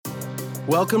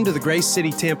Welcome to the Grace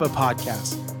City Tampa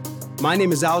podcast. My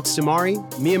name is Alex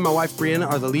DiMare. Me and my wife Brianna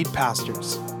are the lead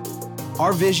pastors.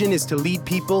 Our vision is to lead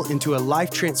people into a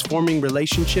life-transforming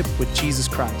relationship with Jesus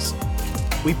Christ.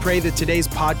 We pray that today's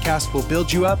podcast will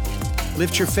build you up,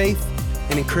 lift your faith,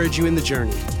 and encourage you in the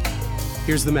journey.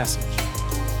 Here's the message.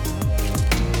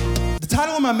 The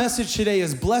title of my message today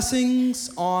is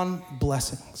Blessings on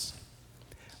Blessings.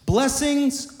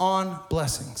 Blessings on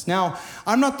blessings. Now,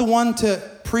 I'm not the one to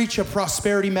preach a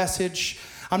prosperity message.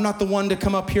 I'm not the one to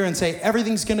come up here and say,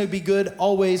 everything's going to be good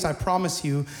always, I promise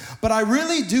you. But I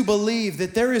really do believe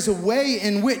that there is a way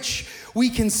in which we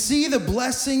can see the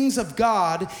blessings of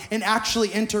God and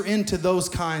actually enter into those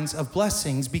kinds of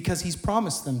blessings because He's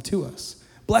promised them to us.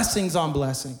 Blessings on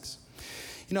blessings.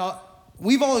 You know,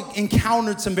 we've all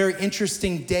encountered some very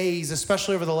interesting days,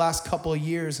 especially over the last couple of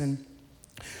years, and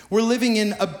we're living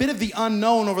in a bit of the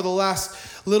unknown over the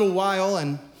last little while,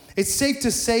 and it's safe to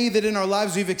say that in our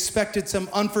lives we've expected some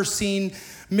unforeseen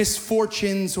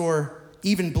misfortunes or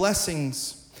even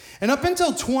blessings. And up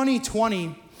until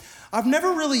 2020, I've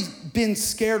never really been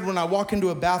scared when I walk into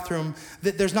a bathroom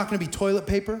that there's not going to be toilet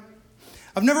paper.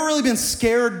 I've never really been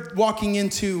scared walking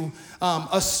into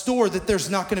a store that there's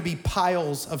not going to be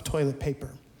piles of toilet paper.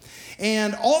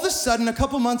 And all of a sudden, a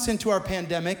couple months into our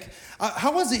pandemic,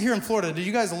 how was it here in Florida? Did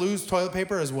you guys lose toilet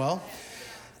paper as well?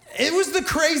 It was the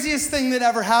craziest thing that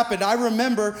ever happened. I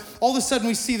remember all of a sudden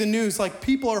we see the news, like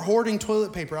people are hoarding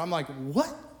toilet paper. I'm like, what?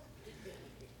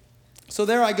 So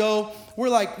there I go. We're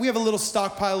like, we have a little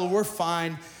stockpile, we're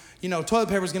fine. You know, toilet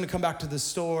paper is going to come back to the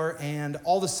store. And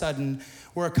all of a sudden,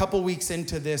 we're a couple weeks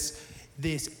into this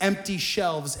empty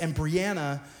shelves. And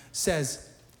Brianna says,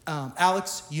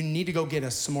 Alex, you need to go get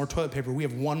us some more toilet paper. We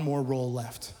have one more roll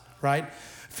left, right?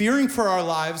 Fearing for our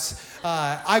lives,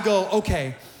 I go,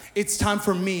 okay, it's time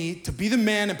for me to be the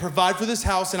man and provide for this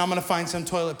house, and I'm going to find some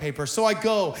toilet paper. So I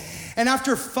go, and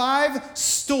after 5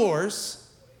 stores,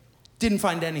 didn't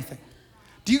find anything.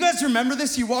 Do you guys remember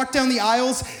this? You walk down the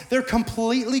aisles, they're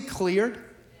completely cleared.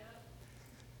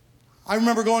 I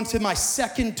remember going to my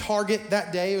second Target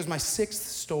that day. It was my 6th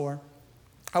store.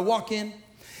 I walk in,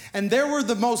 and there were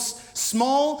the most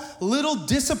small, little,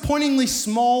 disappointingly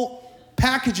small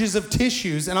packages of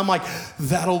tissues. And I'm like,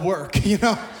 that'll work, you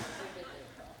know?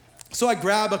 So I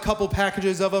grab a couple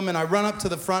packages of them, and I run up to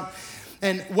the front.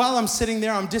 And while I'm sitting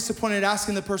there, I'm disappointed,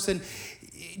 asking the person,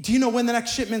 do you know when the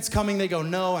next shipment's coming? They go,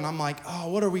 no. And I'm like, oh,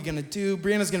 what are we going to do?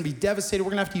 Brianna's going to be devastated.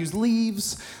 We're going to have to use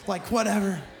leaves, like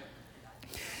whatever.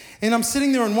 And I'm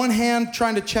sitting there in one hand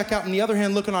trying to check out, and the other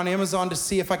hand looking on Amazon to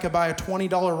see if I could buy a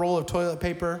 $20 roll of toilet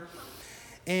paper.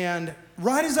 And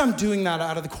right as I'm doing that,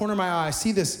 out of the corner of my eye, I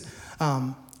see this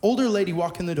older lady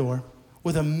walk in the door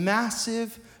with a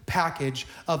massive package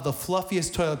of the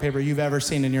fluffiest toilet paper you've ever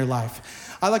seen in your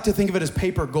life. I like to think of it as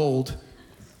paper gold.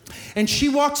 And she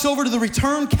walks over to the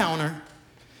return counter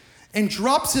and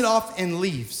drops it off and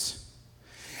leaves.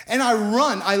 And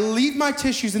I leave my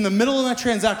tissues in the middle of my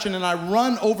transaction, and I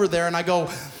run over there and I go,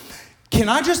 can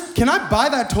I buy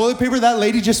that toilet paper that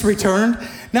lady just returned?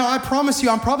 Now, I promise you,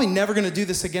 I'm probably never going to do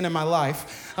this again in my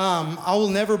life. I will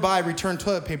never buy returned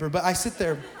toilet paper, but I sit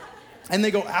there and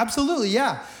they go, absolutely,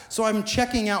 yeah. So I'm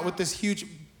checking out with this huge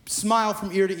smile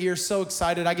from ear to ear, so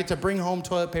excited. I get to bring home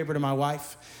toilet paper to my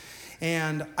wife.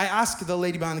 And I ask the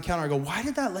lady behind the counter, I go, why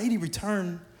did that lady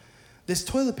return this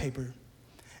toilet paper?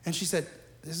 And she said,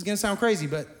 this is going to sound crazy,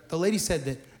 but the lady said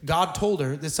that God told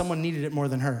her that someone needed it more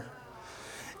than her.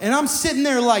 And I'm sitting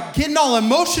there like getting all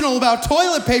emotional about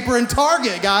toilet paper in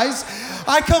Target, guys.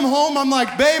 I come home, I'm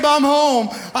like, babe, I'm home.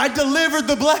 I delivered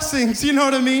the blessings, you know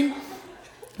what I mean?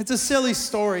 It's a silly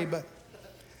story, but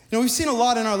you know, we've seen a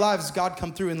lot in our lives, God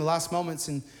come through in the last moments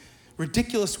in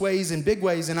ridiculous ways and big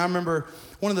ways. And I remember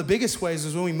one of the biggest ways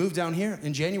was when we moved down here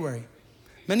in January.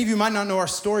 Many of you might not know our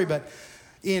story, but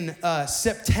in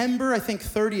September, I think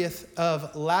 30th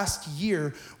of last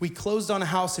year, we closed on a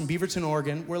house in Beaverton,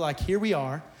 Oregon. We're like, here we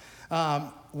are.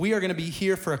 We are going to be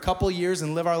here for a couple of years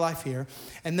and live our life here.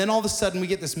 And then all of a sudden, we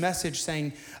get this message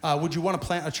saying, would you want to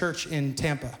plant a church in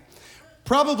Tampa?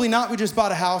 Probably not. We just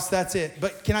bought a house. That's it.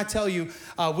 But can I tell you,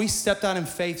 we stepped out in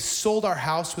faith, sold our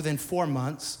house within 4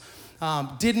 months,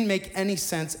 didn't make any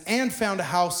sense, and found a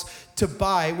house to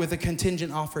buy with a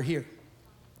contingent offer here.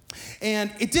 And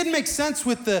it didn't make sense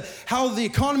with how the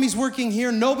economy's working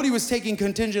here. Nobody was taking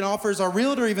contingent offers. Our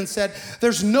realtor even said,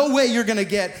 there's no way you're going to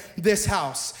get this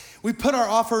house. We put our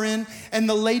offer in, and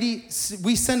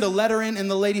we send a letter in, and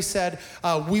the lady said,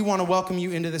 we want to welcome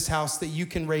you into this house that you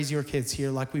can raise your kids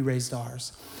here like we raised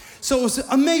ours. So it was an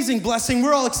amazing blessing.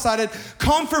 We're all excited.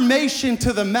 Confirmation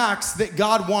to the max that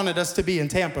God wanted us to be in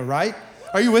Tampa, right?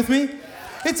 Are you with me?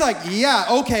 It's like, yeah,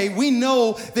 okay, we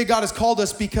know that God has called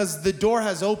us because the door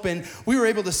has opened. We were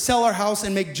able to sell our house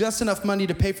and make just enough money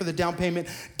to pay for the down payment.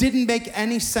 Didn't make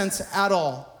any sense at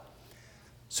all.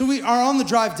 So we are on the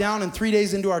drive down, and 3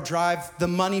 days into our drive, the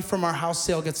money from our house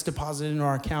sale gets deposited into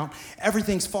our account.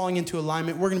 Everything's falling into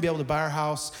alignment. We're gonna be able to buy our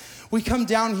house. We come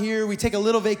down here, we take a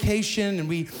little vacation, and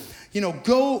we,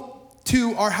 go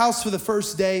to our house for the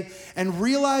first day and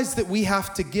realize that we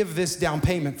have to give this down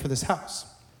payment for this house.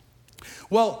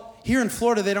 Well, here in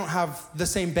Florida, they don't have the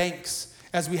same banks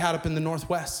as we had up in the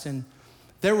Northwest, and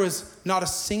there was not a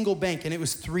single bank, and it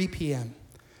was 3 p.m.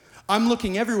 I'm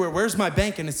looking everywhere. Where's my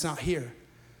bank? And it's not here.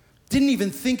 Didn't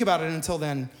even think about it until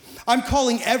then. I'm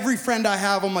calling every friend I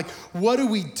have. I'm like, what do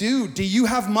we do? Do you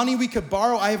have money we could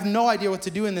borrow? I have no idea what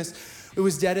to do in this. It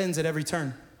was dead ends at every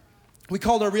turn. We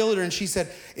called our realtor, and she said,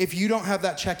 if you don't have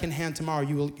that check in hand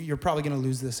tomorrow, you're probably going to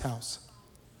lose this house.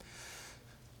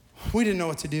 We didn't know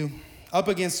what to do. Up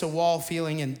against a wall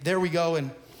feeling, and there we go.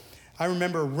 And I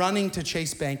remember running to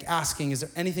Chase Bank asking, is there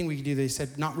anything we could do? They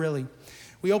said, not really.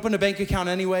 We opened a bank account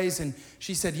anyways, and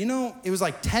she said, it was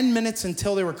like 10 minutes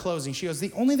until they were closing. She goes,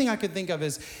 the only thing I could think of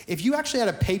is if you actually had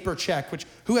a paper check, which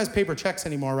who has paper checks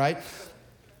anymore, right?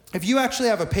 If you actually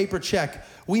have a paper check,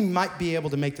 we might be able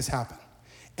to make this happen.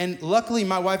 And luckily,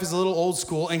 my wife is a little old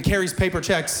school and carries paper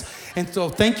checks, and so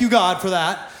thank you, God, for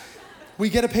that. We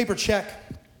get a paper check.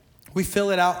 We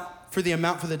fill it out for the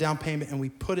amount for the down payment, and we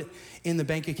put it in the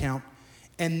bank account,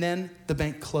 and then the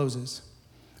bank closes.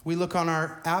 We look on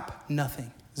our app,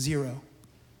 nothing, zero.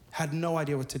 Had no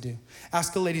idea what to do.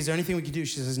 Ask the lady, is there anything we can do?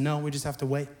 She says, no, we just have to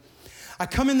wait. I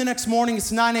come in the next morning,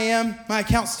 it's 9 a.m., my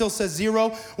account still says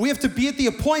zero. We have to be at the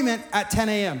appointment at 10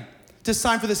 a.m. to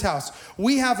sign for this house.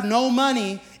 We have no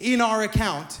money in our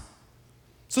account.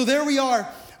 So there we are,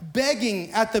 begging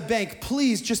at the bank,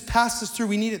 please just pass us through,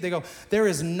 we need it. They go, there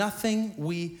is nothing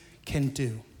we can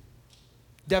do.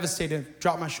 Devastated,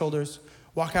 drop my shoulders,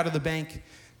 walk out of the bank,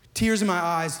 tears in my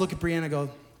eyes, look at Brianna, go,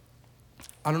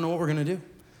 I don't know what we're gonna do.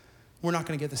 We're not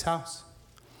gonna get this house.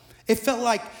 It felt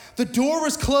like the door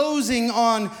was closing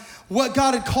on what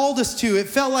God had called us to. It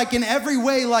felt like in every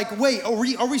way, like, wait,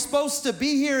 are we supposed to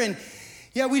be here? And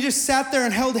yeah, we just sat there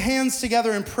and held hands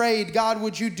together and prayed, God,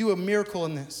 would you do a miracle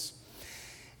in this?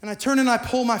 And I turn and I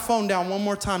pull my phone down one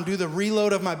more time, do the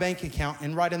reload of my bank account,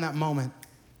 and right in that moment,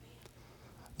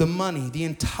 the money, the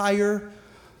entire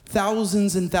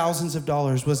thousands and thousands of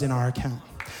dollars was in our account.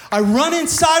 I run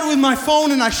inside with my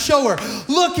phone and I show her,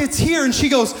 look, it's here. And she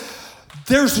goes,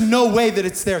 there's no way that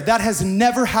it's there. That has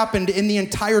never happened in the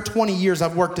entire 20 years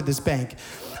I've worked at this bank.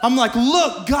 I'm like,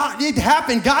 look, God, it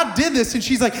happened. God did this. And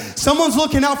she's like, someone's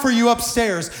looking out for you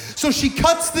upstairs. So she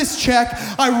cuts this check.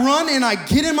 I run and I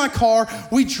get in my car.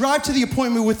 We drive to the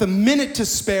appointment with a minute to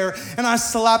spare. And I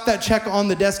slap that check on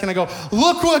the desk and I go,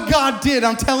 look what God did.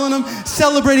 I'm telling them,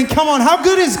 celebrating. Come on, how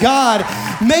good is God?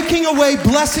 Making a way,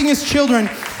 blessing his children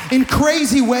in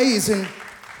crazy ways. And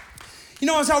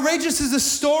as outrageous as this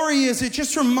story is, it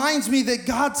just reminds me that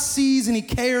God sees and he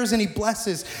cares and he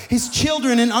blesses his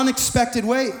children in unexpected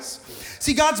ways.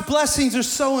 See, God's blessings are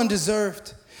so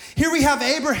undeserved. Here we have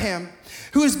Abraham,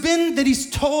 who has been that he's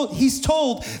told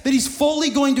that he's fully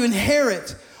going to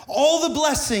inherit all the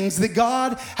blessings that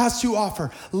God has to offer.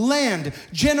 Land,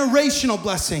 generational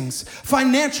blessings,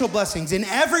 financial blessings. In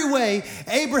every way,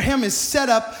 Abraham is set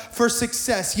up for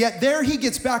success. Yet there he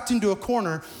gets backed into a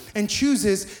corner and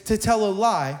chooses to tell a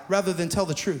lie rather than tell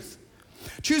the truth.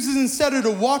 Chooses instead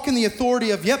to walk in the authority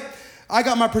of, yep, I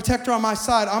got my protector on my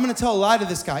side. I'm going to tell a lie to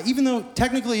this guy, even though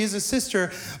technically he's his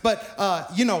sister,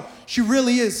 but, she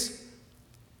really is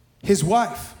his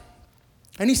wife.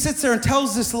 And he sits there and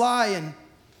tells this lie, and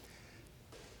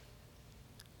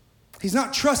he's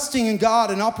not trusting in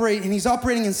God and he's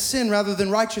operating in sin rather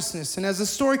than righteousness. And as the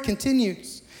story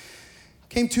continues,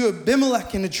 came to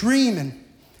Abimelech in a dream and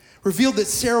revealed that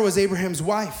Sarah was Abraham's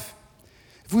wife.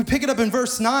 If we pick it up in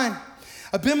verse 9,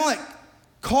 Abimelech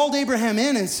called Abraham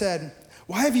in and said,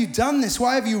 why have you done this?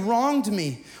 Why have you wronged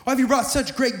me? Why have you brought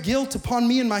such great guilt upon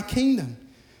me and my kingdom?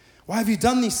 Why have you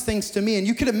done these things to me? And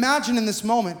you could imagine in this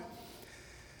moment,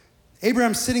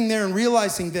 Abraham sitting there and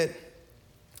realizing that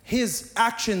his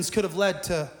actions could have led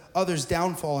to others'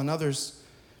 downfall and others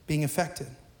being affected.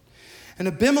 And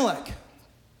Abimelech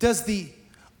does the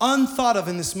unthought of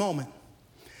in this moment.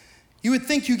 You would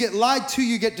think you get lied to,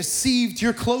 you get deceived,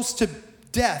 you're close to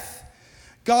death.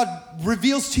 God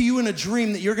reveals to you in a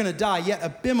dream that you're going to die, yet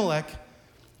Abimelech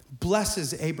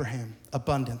blesses Abraham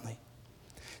abundantly.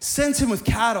 Sends him with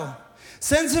cattle,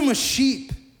 sends him with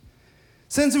sheep,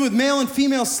 sends him with male and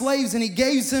female slaves, and he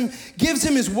gives him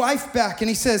his wife back. And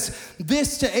he says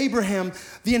this to Abraham,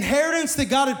 the inheritance that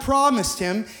God had promised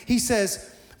him, he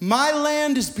says, My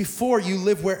land is before you,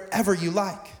 live wherever you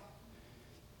like.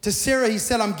 To Sarah, he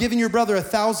said, I'm giving your brother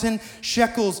 1,000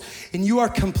 shekels, and you are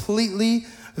completely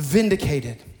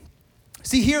vindicated.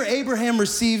 See, here Abraham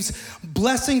receives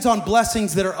blessings on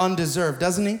blessings that are undeserved,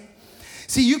 doesn't he?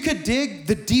 See, you could dig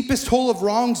the deepest hole of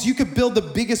wrongs, you could build the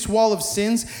biggest wall of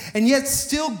sins, and yet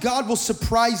still God will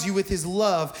surprise you with his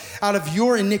love out of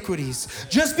your iniquities.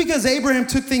 Just because Abraham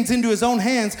took things into his own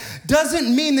hands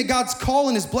doesn't mean that God's call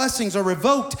and his blessings are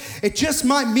revoked. It just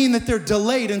might mean that they're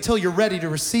delayed until you're ready to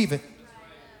receive it.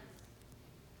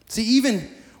 See, even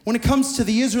when it comes to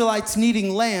the Israelites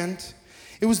needing land,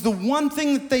 it was the one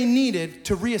thing that they needed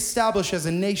to reestablish as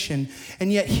a nation.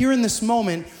 And yet here in this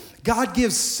moment, God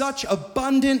gives such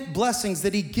abundant blessings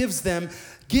that he gives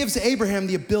Abraham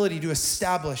the ability to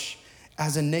establish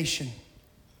as a nation.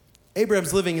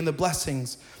 Abraham's living in the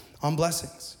blessings on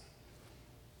blessings.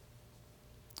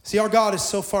 See, our God is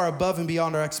so far above and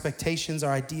beyond our expectations,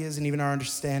 our ideas, and even our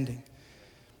understanding.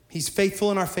 He's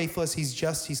faithful in our faithless. He's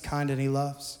just, he's kind, and he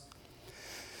loves.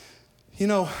 You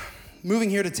know,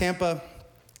 moving here to Tampa,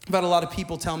 I've had a lot of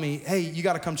people tell me, hey, you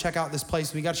got to come check out this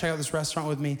place. We got to check out this restaurant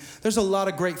with me. There's a lot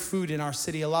of great food in our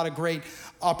city, a lot of great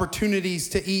opportunities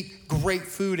to eat great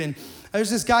food. And there's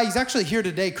this guy, he's actually here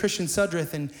today, Christian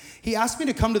Sudrith, and he asked me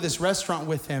to come to this restaurant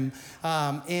with him.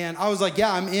 And I was like,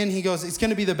 yeah, I'm in. He goes, it's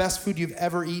going to be the best food you've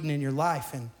ever eaten in your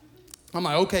life. And I'm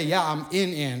like, okay, yeah, I'm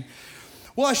in.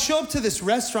 Well, I show up to this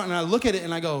restaurant and I look at it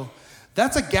and I go,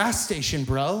 that's a gas station,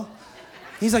 bro.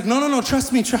 He's like, no,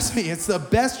 trust me. It's the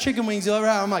best chicken wings you'll ever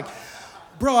have. I'm like,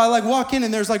 bro, I walk in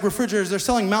and there's refrigerators. They're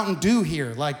selling Mountain Dew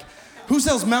here. Who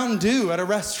sells Mountain Dew at a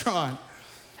restaurant?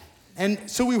 And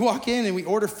so we walk in and we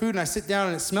order food and I sit down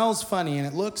and it smells funny and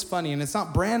it looks funny and it's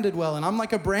not branded well. And I'm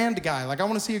a brand guy. I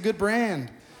want to see a good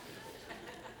brand.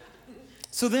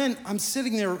 So then I'm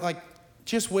sitting there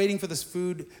just waiting for this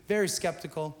food, very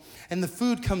skeptical. And the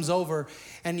food comes over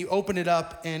and you open it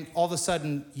up and all of a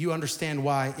sudden you understand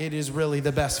why it is really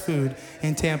the best food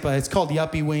in Tampa. It's called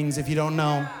Yuppie Wings, if you don't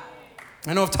know.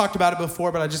 I know I've talked about it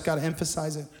before, but I just got to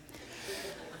emphasize it.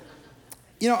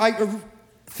 You know,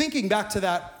 thinking back to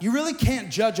that, you really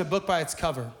can't judge a book by its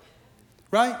cover,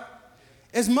 right?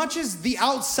 As much as the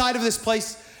outside of this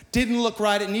place didn't look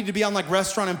right, it needed to be on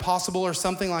Restaurant Impossible or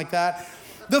something like that,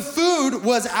 the food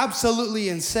was absolutely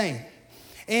insane.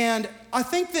 And I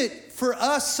think that for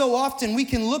us, so often we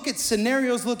can look at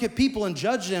scenarios, look at people and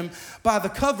judge them by the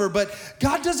cover, but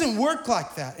God doesn't work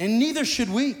like that, and neither should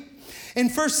we. In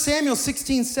 1 Samuel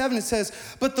 16:7, it says,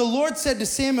 but the Lord said to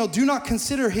Samuel, do not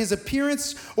consider his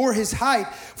appearance or his height,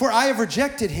 for I have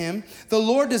rejected him. The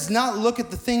Lord does not look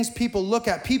at the things people look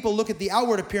at. People look at the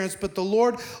outward appearance, but the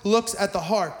Lord looks at the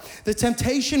heart. The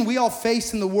temptation we all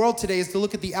face in the world today is to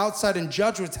look at the outside and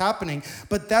judge what's happening,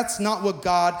 but that's not what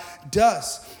God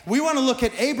does. We want to look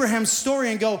at Abraham's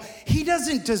story and go, he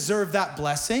doesn't deserve that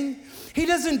blessing. He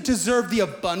doesn't deserve the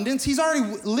abundance. He's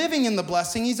already living in the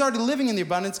blessing. He's already living in the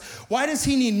abundance. Why does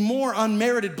he need more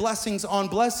unmerited blessings on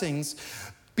blessings?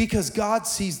 Because God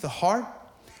sees the heart.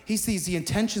 He sees the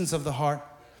intentions of the heart,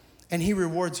 and he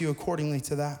rewards you accordingly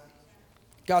to that.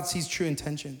 God sees true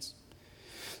intentions.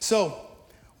 So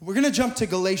we're going to jump to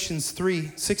Galatians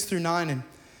 3:6-9, and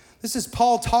this is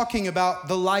Paul talking about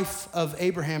the life of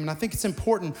Abraham, and I think it's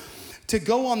important to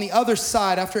go on the other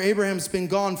side after Abraham's been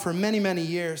gone for many, many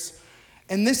years.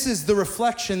 And this is the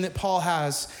reflection that Paul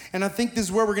has. And I think this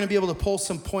is where we're going to be able to pull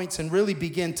some points and really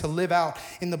begin to live out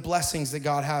in the blessings that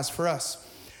God has for us.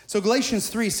 So Galatians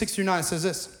 3:6-9 says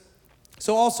this.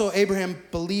 So also Abraham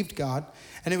believed God,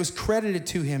 and it was credited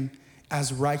to him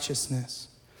as righteousness.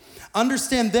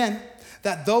 Understand then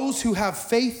that those who have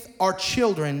faith are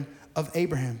children of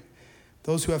Abraham.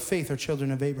 Those who have faith are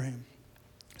children of Abraham.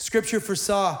 Scripture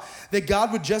foresaw that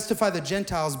God would justify the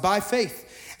Gentiles by faith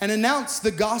and announce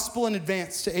the gospel in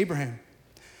advance to Abraham.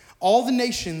 All the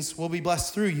nations will be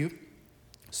blessed through you.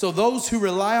 So those who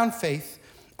rely on faith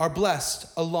are blessed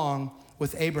along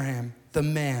with Abraham, the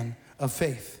man of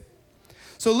faith.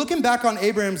 So looking back on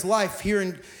Abraham's life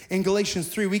here in Galatians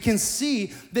 3, we can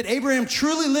see that Abraham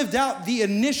truly lived out the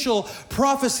initial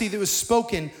prophecy that was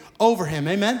spoken over him.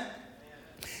 Amen?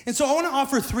 And so I want to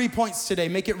offer 3 points today,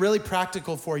 make it really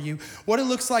practical for you, what it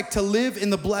looks like to live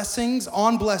in the blessings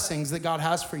on blessings that God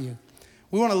has for you.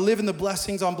 We want to live in the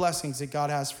blessings on blessings that God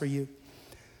has for you.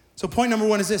 So point number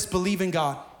 1 is this: believe in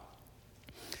God.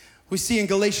 We see in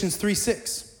Galatians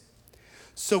 3:6.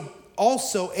 So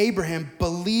also Abraham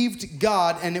believed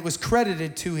God, and it was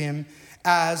credited to him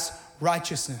as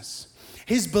righteousness.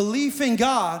 His belief in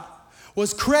God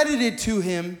was credited to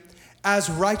him as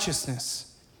righteousness.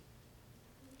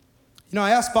 You know,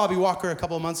 I asked Bobby Walker a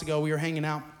couple of months ago, we were hanging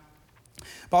out,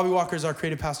 Bobby Walker is our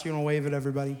creative pastor. You want to wave at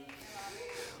everybody?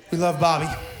 We love Bobby.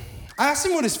 I asked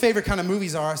him what his favorite kind of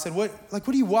movies are. I said, what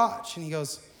do you watch? And he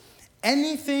goes,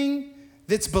 anything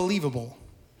that's believable.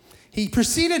 He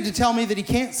proceeded to tell me that he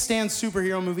can't stand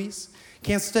superhero movies,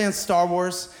 can't stand Star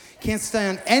Wars, can't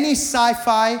stand any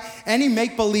sci-fi, any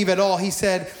make-believe at all. He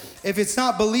said, if it's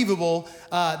not believable,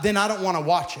 then I don't want to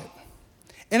watch it.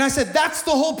 And I said, that's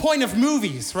the whole point of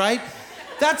movies, right?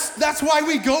 That's why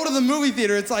we go to the movie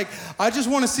theater. It's like, I just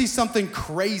want to see something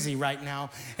crazy right now.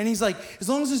 And he's like, as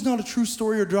long as it's not a true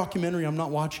story or documentary, I'm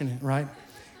not watching it, right?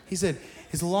 He said,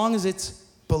 as long as it's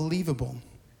believable.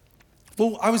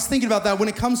 Well, I was thinking about that when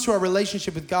it comes to our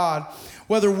relationship with God,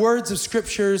 whether words of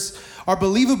scriptures are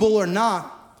believable or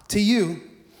not to you,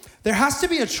 there has to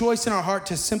be a choice in our heart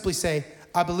to simply say,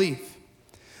 I believe.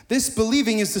 This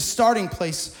believing is the starting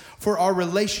place for our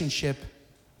relationship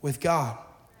with God.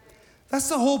 That's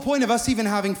the whole point of us even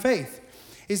having faith,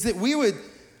 is that we would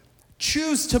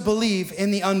choose to believe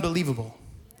in the unbelievable.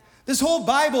 This whole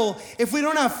Bible, if we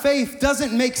don't have faith,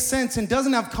 doesn't make sense and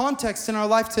doesn't have context in our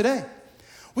life today.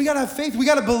 We got to have faith. We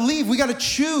got to believe. We got to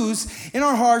choose in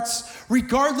our hearts,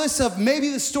 regardless of maybe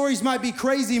the stories might be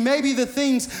crazy, maybe the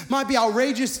things might be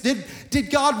outrageous. Did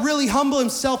God really humble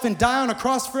himself and die on a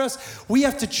cross for us? We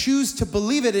have to choose to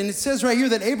believe it. And it says right here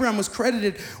that Abraham was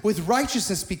credited with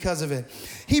righteousness because of it.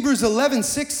 Hebrews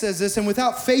 11:6 says this, and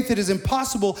without faith it is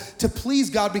impossible to please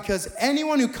God, because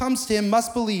anyone who comes to him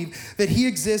must believe that he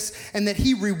exists and that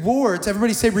he rewards,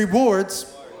 everybody say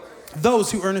rewards,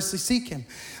 those who earnestly seek him.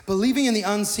 Believing in the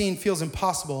unseen feels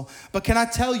impossible, but can I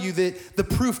tell you that the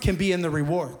proof can be in the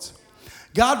rewards?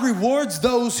 God rewards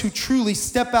those who truly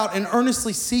step out and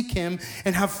earnestly seek him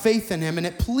and have faith in him, and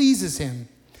it pleases him.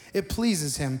 It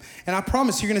pleases him. And I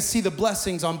promise you're going to see the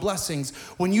blessings on blessings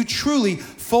when you truly,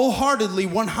 full-heartedly,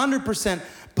 100%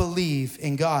 believe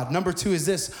in God. Number 2 is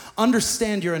this: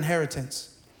 understand your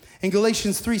inheritance. In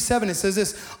Galatians 3:7, it says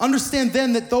this: understand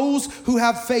then that those who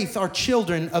have faith are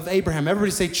children of Abraham.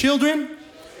 Everybody say children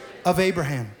of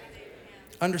Abraham.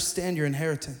 Understand your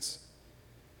inheritance.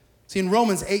 See, in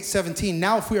Romans 8:17,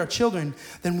 now if we are children,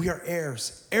 then we are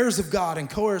heirs, heirs of God and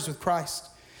co-heirs with Christ.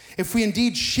 If we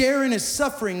indeed share in his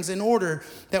sufferings in order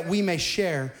that we may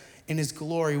share in his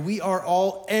glory. We are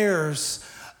all heirs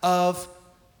of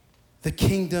the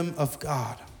kingdom of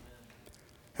God.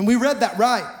 And we read that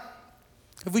right.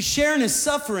 If we share in his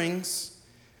sufferings,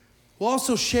 we'll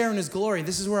also share in his glory.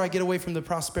 This is where I get away from the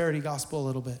prosperity gospel a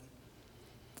little bit.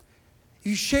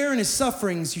 You share in his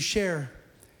sufferings, you share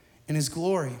in his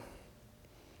glory.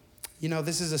 You know,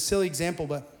 this is a silly example,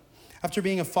 but after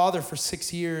being a father for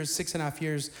 6.5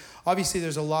 years, obviously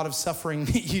there's a lot of suffering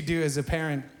that you do as a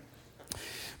parent.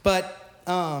 But,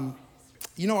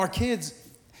 you know, our kids,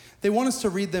 they want us to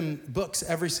read them books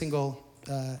every single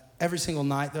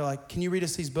night. They're like, can you read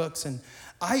us these books? And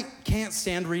I can't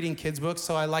stand reading kids' books,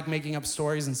 so I like making up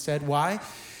stories instead. Why?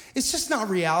 It's just not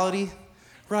reality.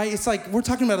 Right? It's like we're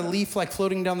talking about a leaf like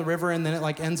floating down the river and then it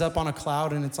like ends up on a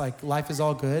cloud and it's like life is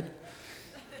all good.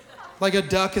 Like a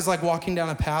duck is like walking down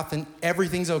a path and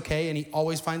everything's okay and he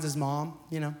always finds his mom,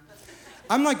 you know.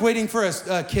 I'm like waiting for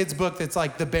a kid's book that's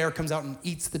like the bear comes out and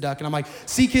eats the duck and I'm like,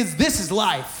 see kids, this is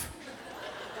life.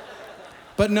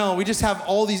 But no, we just have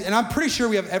all these, and I'm pretty sure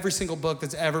we have every single book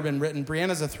that's ever been written.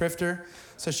 Brianna's a thrifter,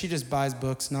 so she just buys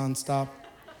books nonstop.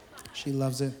 She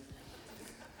loves it.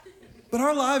 But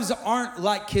our lives aren't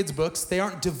like kids' books. They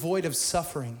aren't devoid of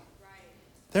suffering.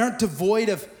 They aren't devoid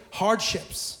of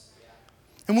hardships.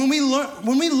 And when we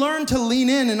learn to lean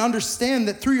in and understand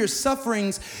that through your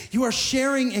sufferings, you are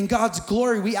sharing in God's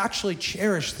glory, we actually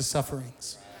cherish the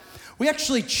sufferings. We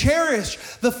actually cherish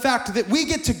the fact that we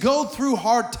get to go through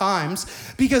hard times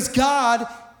because God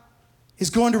is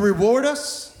going to reward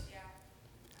us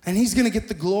and he's going to get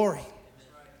the glory.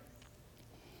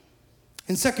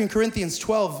 In 2 Corinthians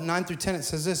 12, 9 through 10, it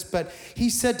says this, but he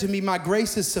said to me, my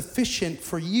grace is sufficient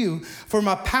for you, for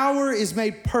my power is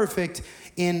made perfect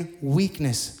in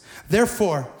weakness.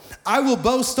 Therefore, I will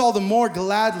boast all the more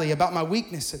gladly about my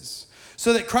weaknesses,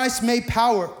 so that Christ's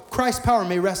power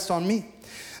may rest on me.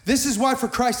 This is why, for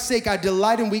Christ's sake, I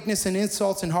delight in weakness and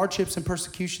insults and hardships and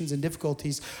persecutions and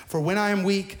difficulties. For when I am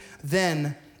weak,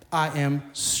 then I am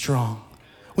strong.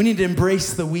 We need to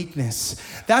embrace the weakness.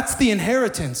 That's the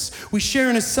inheritance. We share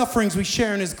in his sufferings. We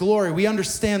share in his glory. We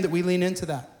understand that we lean into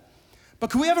that.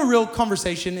 But can we have a real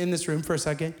conversation in this room for a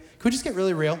second? Can we just get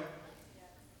really real?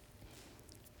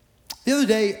 The other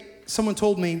day, someone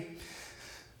told me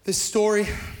this story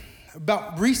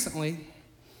about recently.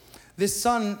 This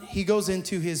son, he goes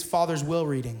into his father's will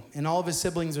reading, and all of his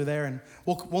siblings are there, and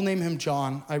we'll name him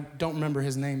John. I don't remember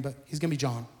his name, but he's going to be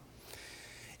John.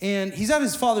 And he's at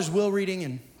his father's will reading,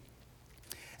 and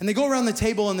they go around the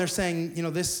table and they're saying,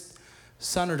 this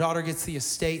son or daughter gets the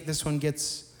estate, this one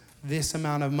gets this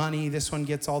amount of money, this one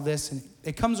gets all this. And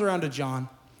it comes around to John.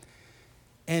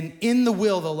 And in the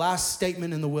will, the last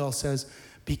statement in the will says,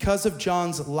 because of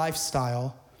John's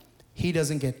lifestyle, he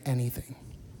doesn't get anything.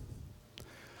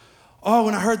 Oh,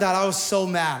 when I heard that, I was so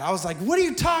mad. I was like, what are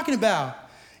you talking about?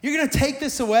 You're going to take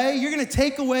this away? You're going to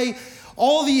take away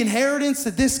all the inheritance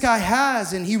that this guy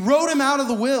has? And he wrote him out of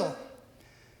the will.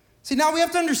 See, now we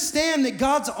have to understand that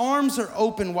God's arms are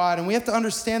open wide, and we have to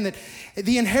understand that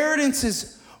the inheritance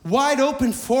is wide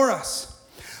open for us.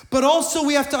 But also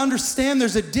we have to understand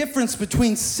there's a difference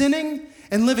between sinning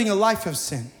and living a life of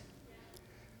sin.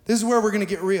 This is where we're going to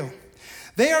get real.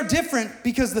 They are different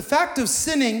because the fact of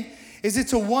sinning is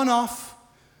it's a one-off,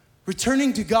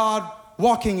 returning to God,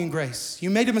 walking in grace. You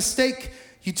made a mistake,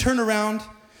 you turn around,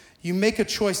 you make a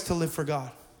choice to live for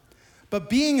God. But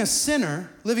being a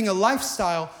sinner, living a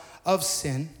lifestyle of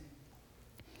sin,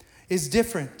 is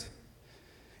different.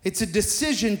 It's a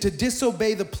decision to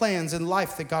disobey the plans in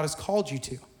life that God has called you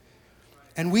to.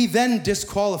 And we then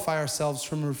disqualify ourselves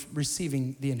from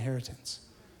receiving the inheritance.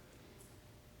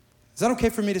 Is that okay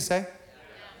for me to say?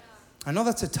 I know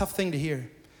that's a tough thing to hear.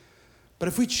 But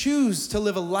if we choose to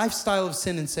live a lifestyle of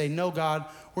sin and say, no, God,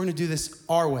 we're going to do this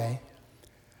our way,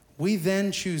 we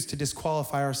then choose to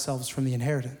disqualify ourselves from the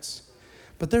inheritance.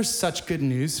 But there's such good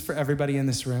news for everybody in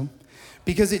this room,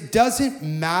 because it doesn't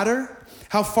matter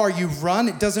how far you've run.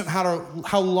 It doesn't matter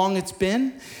how long it's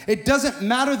been. It doesn't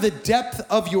matter the depth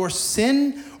of your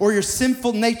sin or your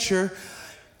sinful nature.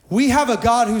 We have a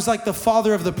God who's like the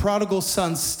father of the prodigal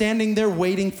son, standing there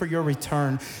waiting for your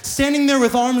return, standing there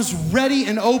with arms ready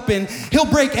and open. He'll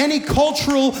break any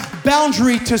cultural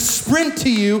boundary to sprint to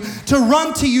you, to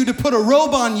run to you, to put a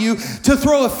robe on you, to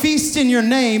throw a feast in your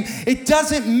name. It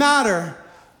doesn't matter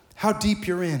how deep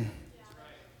you're in.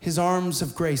 His arms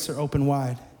of grace are open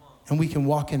wide, and we can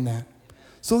walk in that.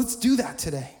 So let's do that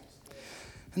today.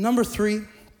 And number 3,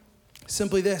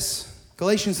 simply this.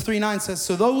 Galatians 3:9 says,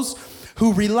 so those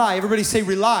who rely, everybody say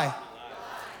rely.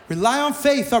 Rely on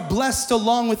faith are blessed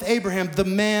along with Abraham, the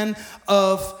man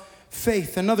of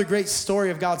faith. Another great story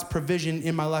of God's provision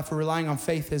in my life for relying on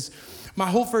faith is my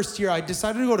whole first year, I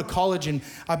decided to go to college, and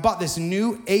I bought this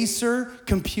new Acer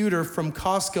computer from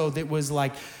Costco that was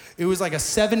like, it was like a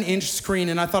 7-inch screen,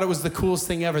 and I thought it was the coolest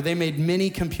thing ever. They made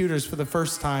mini computers for the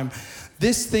first time.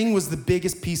 This thing was the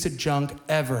biggest piece of junk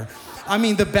ever. I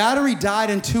mean, the battery died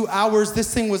in 2 hours.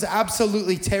 This thing was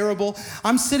absolutely terrible.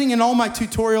 I'm sitting in all my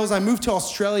tutorials. I moved to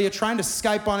Australia trying to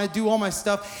Skype on it, do all my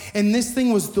stuff. And this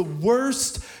thing was the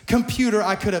worst computer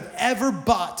I could have ever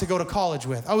bought to go to college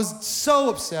with. I was so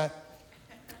upset.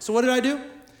 So what did I do?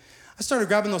 I started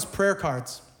grabbing those prayer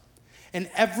cards. And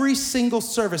every single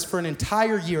service for an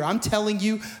entire year, I'm telling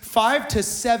you, 5 to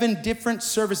 7 different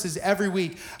services every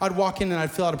week, I'd walk in and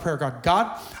I'd fill out a prayer card.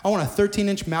 God, I want a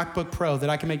 13-inch MacBook Pro that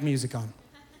I can make music on.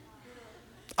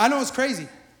 I know it's crazy.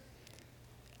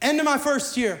 End of my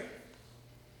first year,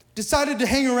 decided to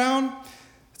hang around.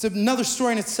 It's another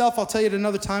story in itself. I'll tell you at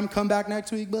another time. Come back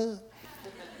next week.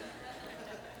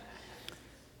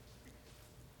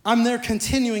 I'm there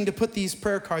continuing to put these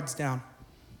prayer cards down.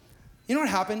 You know what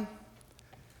happened?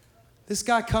 This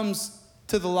guy comes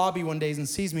to the lobby one day and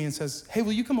sees me and says, hey,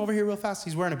 will you come over here real fast?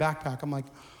 He's wearing a backpack. I'm like,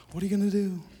 what are you going to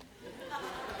do?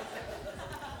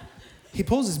 He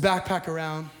pulls his backpack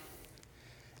around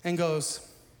and goes,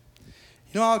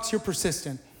 you know, Alex, you're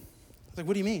persistent. I was like,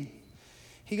 what do you mean?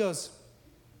 He goes,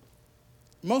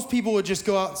 most people would just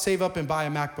go out and save up and buy a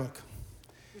MacBook.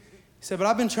 He said, but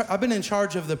I've been in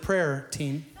charge of the prayer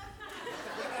team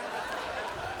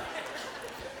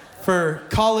for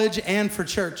college and for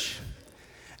church.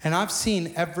 And I've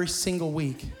seen every single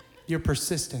week your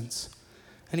persistence.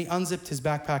 And he unzipped his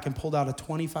backpack and pulled out a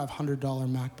 $2,500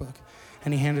 MacBook.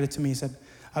 And he handed it to me. He said,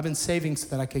 I've been saving so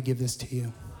that I could give this to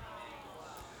you.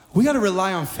 We got to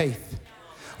rely on faith.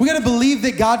 We got to believe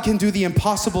that God can do the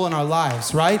impossible in our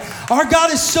lives, right? Our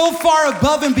God is so far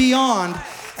above and beyond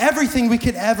everything we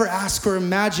could ever ask or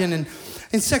imagine. And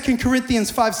in 2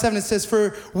 Corinthians 5:7, it says,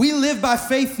 for we live by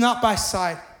faith, not by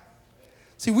sight.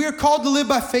 See, we are called to live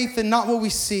by faith and not what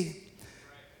we see.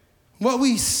 What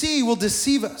we see will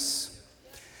deceive us.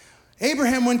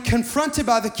 Abraham, when confronted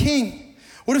by the king,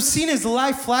 would have seen his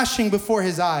life flashing before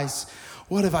his eyes.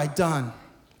 What have I done?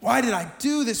 Why did I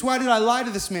do this? Why did I lie to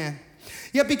this man?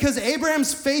 Yet because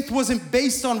Abraham's faith wasn't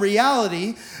based on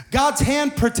reality, God's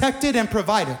hand protected and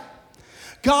provided.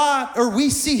 We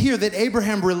see here that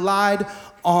Abraham relied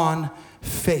on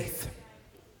faith.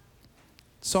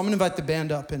 So I'm going to invite the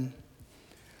band up, and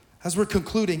as we're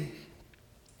concluding,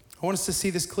 I want us to see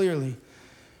this clearly.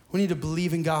 We need to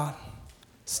believe in God.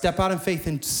 Step out in faith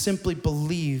and simply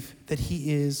believe that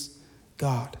he is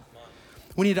God.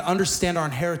 We need to understand our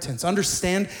inheritance.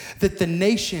 Understand that the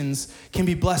nations can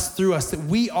be blessed through us. That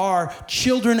we are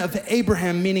children of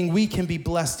Abraham, meaning we can be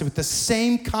blessed with the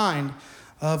same kind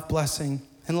of blessing.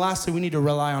 And lastly, we need to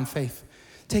rely on faith.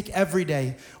 Take every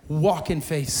day, walk in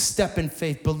faith, step in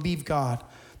faith, believe God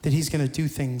that he's going to do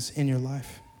things in your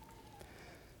life.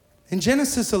 In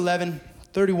Genesis 11,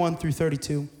 31 through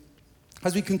 32,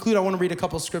 as we conclude, I want to read a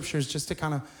couple scriptures just to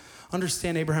kind of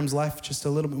understand Abraham's life just a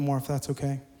little bit more, if that's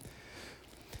okay.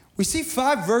 We see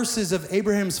 5 verses of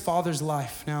Abraham's father's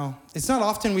life. Now, it's not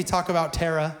often we talk about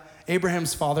Terah,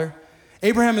 Abraham's father.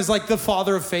 Abraham is like the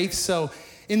father of faith, so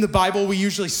in the Bible, we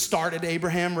usually start at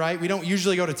Abraham, right? We don't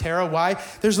usually go to Terah. Why?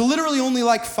 There's literally only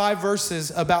like 5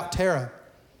 verses about Terah.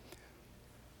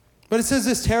 But it says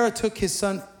this: Terah took his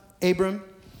son Abram,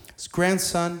 his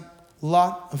grandson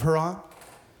Lot of Haran,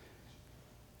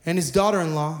 and his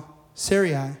daughter-in-law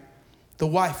Sarai, the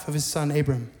wife of his son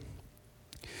Abram.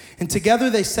 And together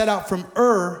they set out from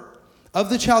Ur of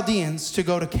the Chaldeans to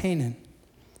go to Canaan.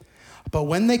 But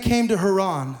when they came to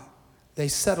Haran, they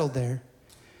settled there.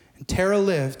 And Terah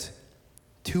lived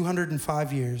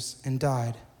 205 years and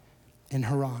died in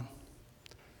Haran.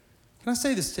 Can I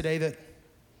say this today, that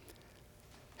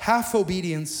half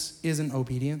obedience isn't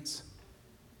obedience?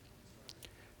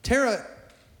 Terah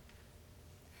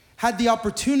had the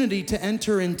opportunity to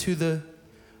enter into the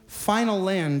final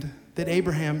land that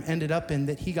Abraham ended up in,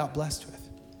 that he got blessed with.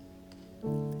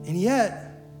 And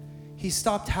yet, he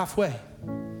stopped halfway.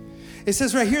 It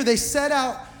says right here, they set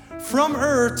out from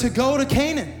Ur to go to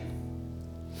Canaan.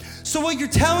 So what you're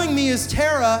telling me is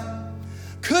Terah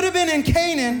could have been in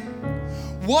Canaan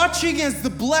watching as the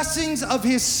blessings of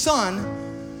his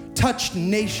son touched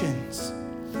nations.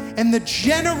 And the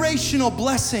generational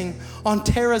blessing on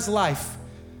Terah's life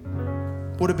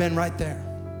would have been right there.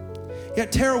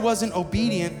 Yet Terah wasn't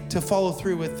obedient to follow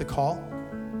through with the call,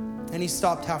 and he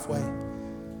stopped halfway,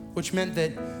 which meant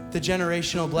that the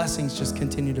generational blessings just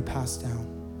continued to pass down.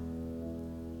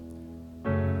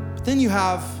 But then you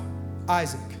have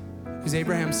Isaac, who's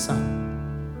Abraham's son.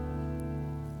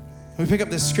 And we pick up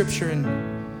this scripture in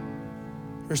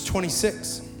verse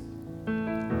 26.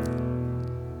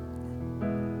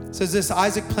 It says this: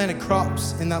 Isaac planted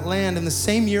crops in that land in the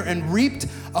same year and reaped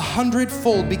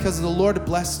 100-fold because the Lord had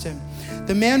blessed him.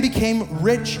 The man became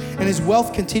rich and his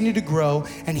wealth continued to grow,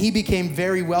 and he became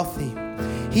very wealthy.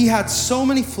 He had so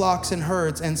many flocks and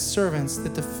herds and servants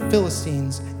that the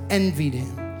Philistines envied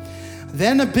him.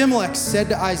 Then Abimelech said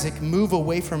to Isaac, "Move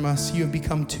away from us. You have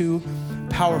become too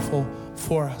powerful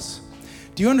for us."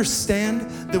 Do you understand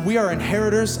that we are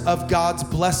inheritors of God's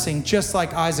blessing, just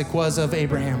like Isaac was of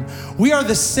Abraham? We are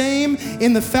the same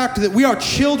in the fact that we are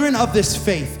children of this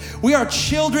faith. We are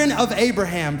children of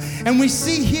Abraham. And we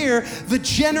see here the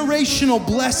generational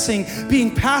blessing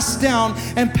being passed down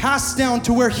and passed down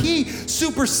to where he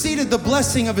superseded the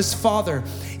blessing of his father.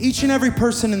 Each and every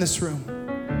person in this room,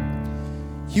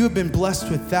 you have been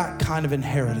blessed with that kind of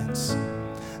inheritance.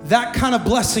 That kind of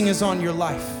blessing is on your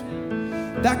life.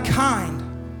 That kind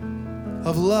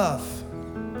of love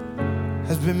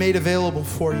has been made available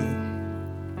for you.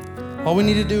 All we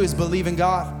need to do is believe in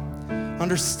God,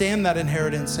 understand that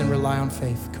inheritance, and rely on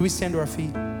faith. Can we stand to our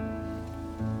feet?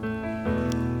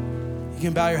 You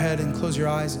can bow your head and close your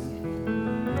eyes.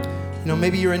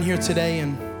 Maybe you're in here today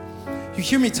and you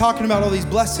hear me talking about all these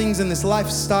blessings and this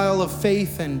lifestyle of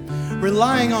faith and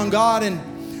relying on God, and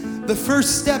the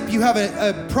first step you have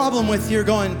a problem with, you're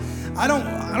going, I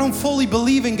don't fully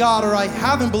believe in God, or I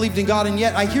haven't believed in God, and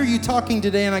yet I hear you talking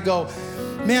today and I go,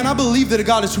 man, I believe that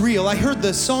God is real. I heard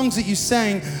the songs that you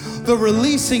sang, the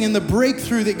releasing and the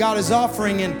breakthrough that God is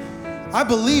offering, and I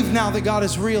believe now that God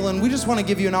is real. And we just want to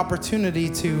give you an opportunity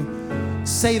to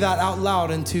say that out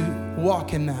loud and to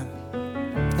walk in that.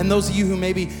 And those of you who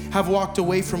maybe have walked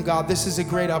away from God, this is a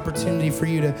great opportunity for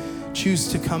you to choose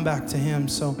to come back to him.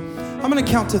 So I'm going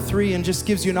to count to 3, and just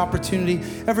gives you an opportunity.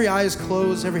 Every eye is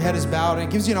closed, every head is bowed, and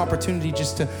it gives you an opportunity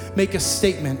just to make a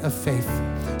statement of faith.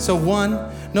 So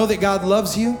 1, know that God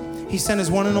loves you. He sent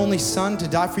his one and only son to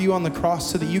die for you on the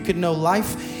cross so that you could know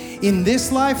life in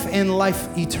this life and life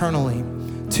eternally.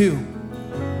 2,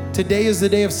 today is the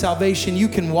day of salvation. You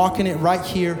can walk in it right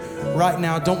here, right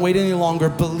now. Don't wait any longer.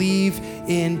 Believe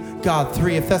in God.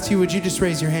 3, if that's you, would you just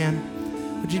raise your hand?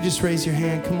 Would you just raise your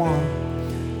hand? Come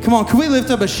on. Come on. Can we lift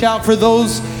up a shout for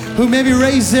those who maybe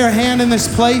raised their hand in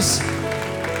this place,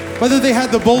 whether they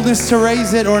had the boldness to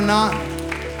raise it or not?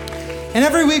 And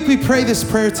every week we pray this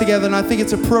prayer together, and I think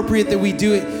it's appropriate that we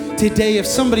do it today, if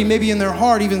somebody maybe in their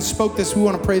heart even spoke this, we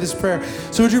want to pray this prayer.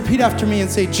 So would you repeat after me and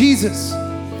say, Jesus,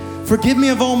 forgive me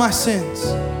of all my sins.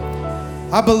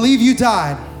 I believe you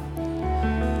died,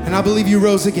 and I believe you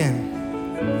rose again.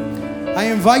 I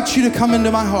invite you to come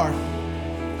into my heart.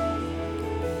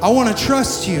 I want to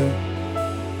trust you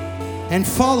and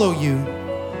follow you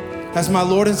as my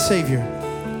Lord and Savior.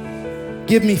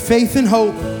 Give me faith and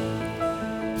hope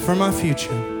for my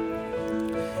future.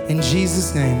 In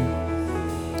Jesus' name,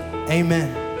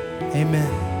 amen.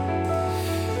 Amen.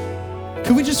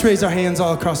 Could we just raise our hands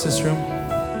all across this room?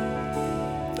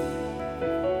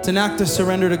 It's an act of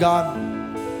surrender to God.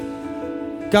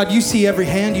 God, you see every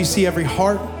hand, you see every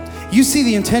heart. You see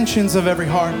the intentions of every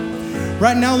heart.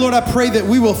 Right now, Lord, I pray that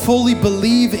we will fully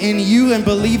believe in you and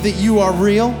believe that you are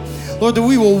real. Lord, that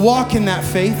we will walk in that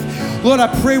faith. Lord, I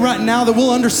pray right now that we'll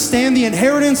understand the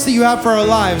inheritance that you have for our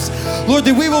lives. Lord,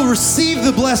 that we will receive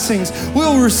the blessings. We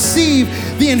will receive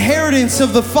the inheritance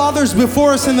of the fathers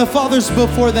before us and the fathers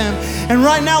before them. And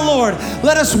right now, Lord,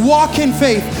 let us walk in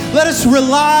faith. Let us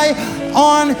rely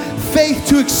on faith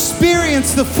to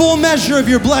experience the full measure of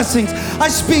your blessings. I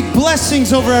speak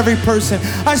blessings over every person.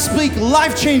 I speak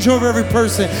life change over every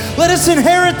person. Let us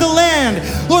inherit the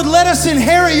land. Lord, let us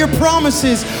inherit your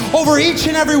promises over each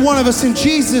and every one of us in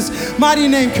Jesus' mighty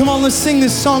name. Come on, let's sing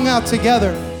this song out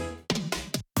together.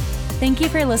 Thank you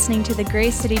for listening to the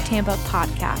Grace City Tampa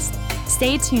podcast.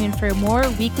 Stay tuned for more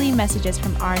weekly messages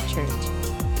from our church.